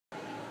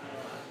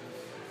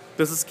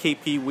This is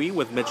KP Wee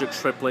with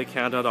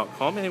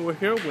MidgetAAACanada.com, and we're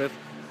here with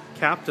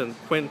Captain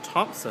Quinn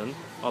Thompson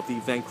of the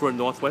Vancouver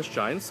North West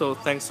Giants. So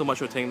thanks so much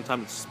for taking the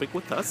time to speak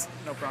with us.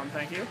 No problem,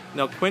 thank you.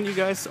 Now, Quinn, you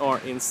guys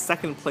are in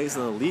second place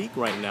in the league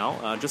right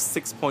now, just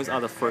 6 points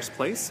out of first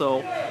place.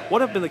 So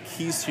what have been the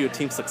keys to your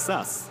team's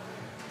success?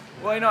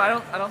 Well, I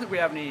don't think we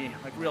have any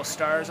real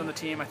stars on the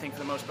team. I think for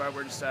the most part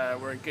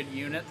we're a good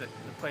unit that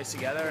plays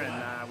together,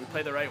 and we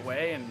play the right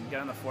way and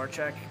get on the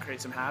forecheck,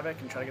 create some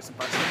havoc, and try to get some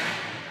pucks in.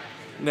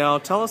 Now,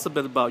 tell us a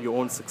bit about your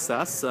own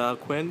success.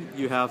 Quinn,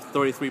 you have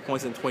 33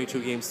 points in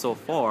 22 games so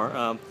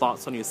far.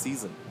 Thoughts on your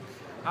season?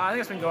 I think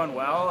it's been going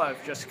well.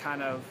 I've just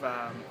kind of,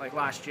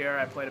 last year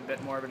I played a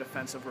bit more of a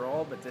defensive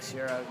role, but this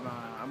year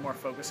I'm more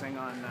focusing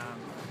on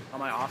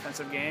my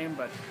offensive game.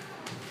 But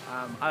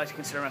I like to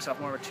consider myself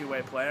more of a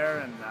two-way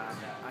player, and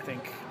I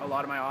think a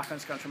lot of my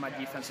offense comes from my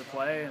defensive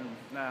play. And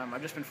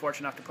I've just been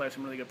fortunate enough to play with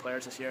some really good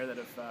players this year that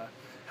have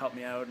helped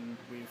me out, and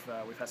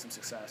we've had some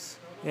success.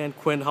 And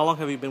Quinn, how long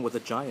have you been with the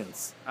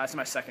Giants? It's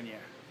my second year.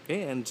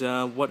 Okay,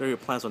 and what are your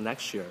plans for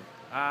next year?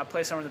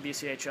 Play somewhere in the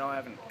BCHL. I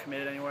haven't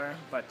committed anywhere,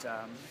 but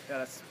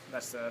yeah,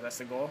 that's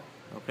the goal.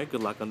 Okay,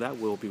 good luck on that.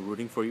 We'll be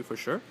rooting for you for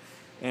sure.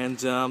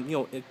 And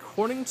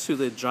according to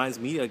the Giants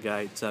media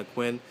guide,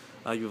 Quinn,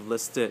 you've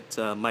listed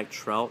Mike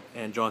Trout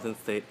and Jonathan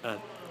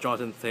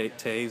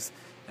Toews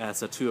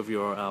as two of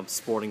your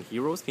sporting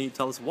heroes. Can you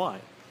tell us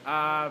why?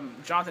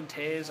 Jonathan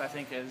Toews, I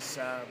think, is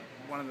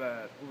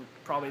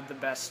probably the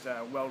best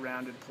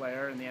well-rounded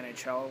player in the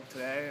NHL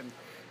today, and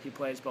he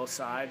plays both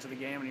sides of the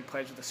game, and he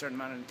plays with a certain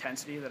amount of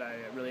intensity that I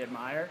really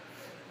admire.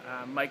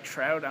 Mike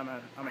Trout, I'm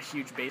a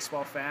huge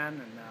baseball fan,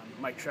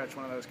 and Mike Trout's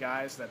one of those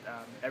guys that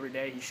every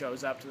day he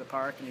shows up to the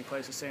park and he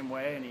plays the same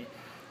way, and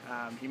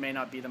he may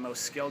not be the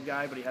most skilled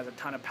guy, but he has a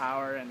ton of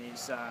power, and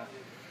he's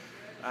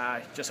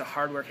just a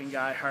hardworking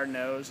guy,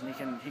 hard-nosed, and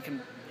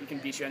he can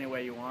beat you any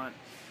way you want.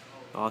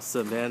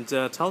 Awesome. And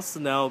tell us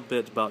now a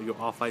bit about your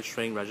off-ice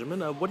training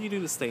regimen. What do you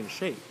do to stay in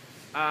shape?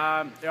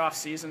 The off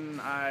season,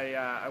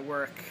 I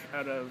work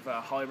out of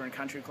Hollyburn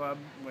Country Club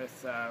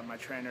with my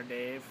trainer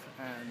Dave,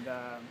 and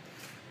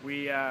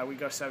we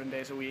go 7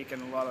 days a week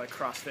and a lot of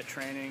CrossFit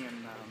training,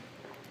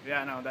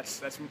 and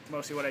that's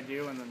mostly what I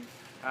do, and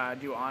then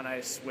do on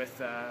ice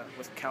with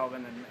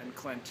Calvin and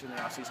Clint in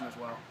the off season as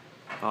well.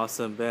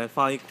 Awesome. And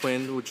finally,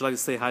 Quinn, would you like to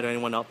say hi to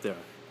anyone out there?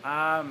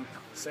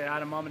 Say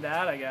hi to Mom and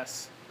Dad, I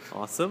guess.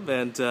 Awesome,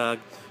 and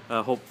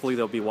hopefully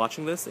they'll be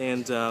watching this,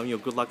 and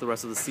good luck the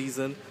rest of the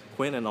season,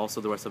 Quinn, and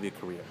also the rest of your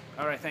career.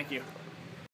 All right, thank you.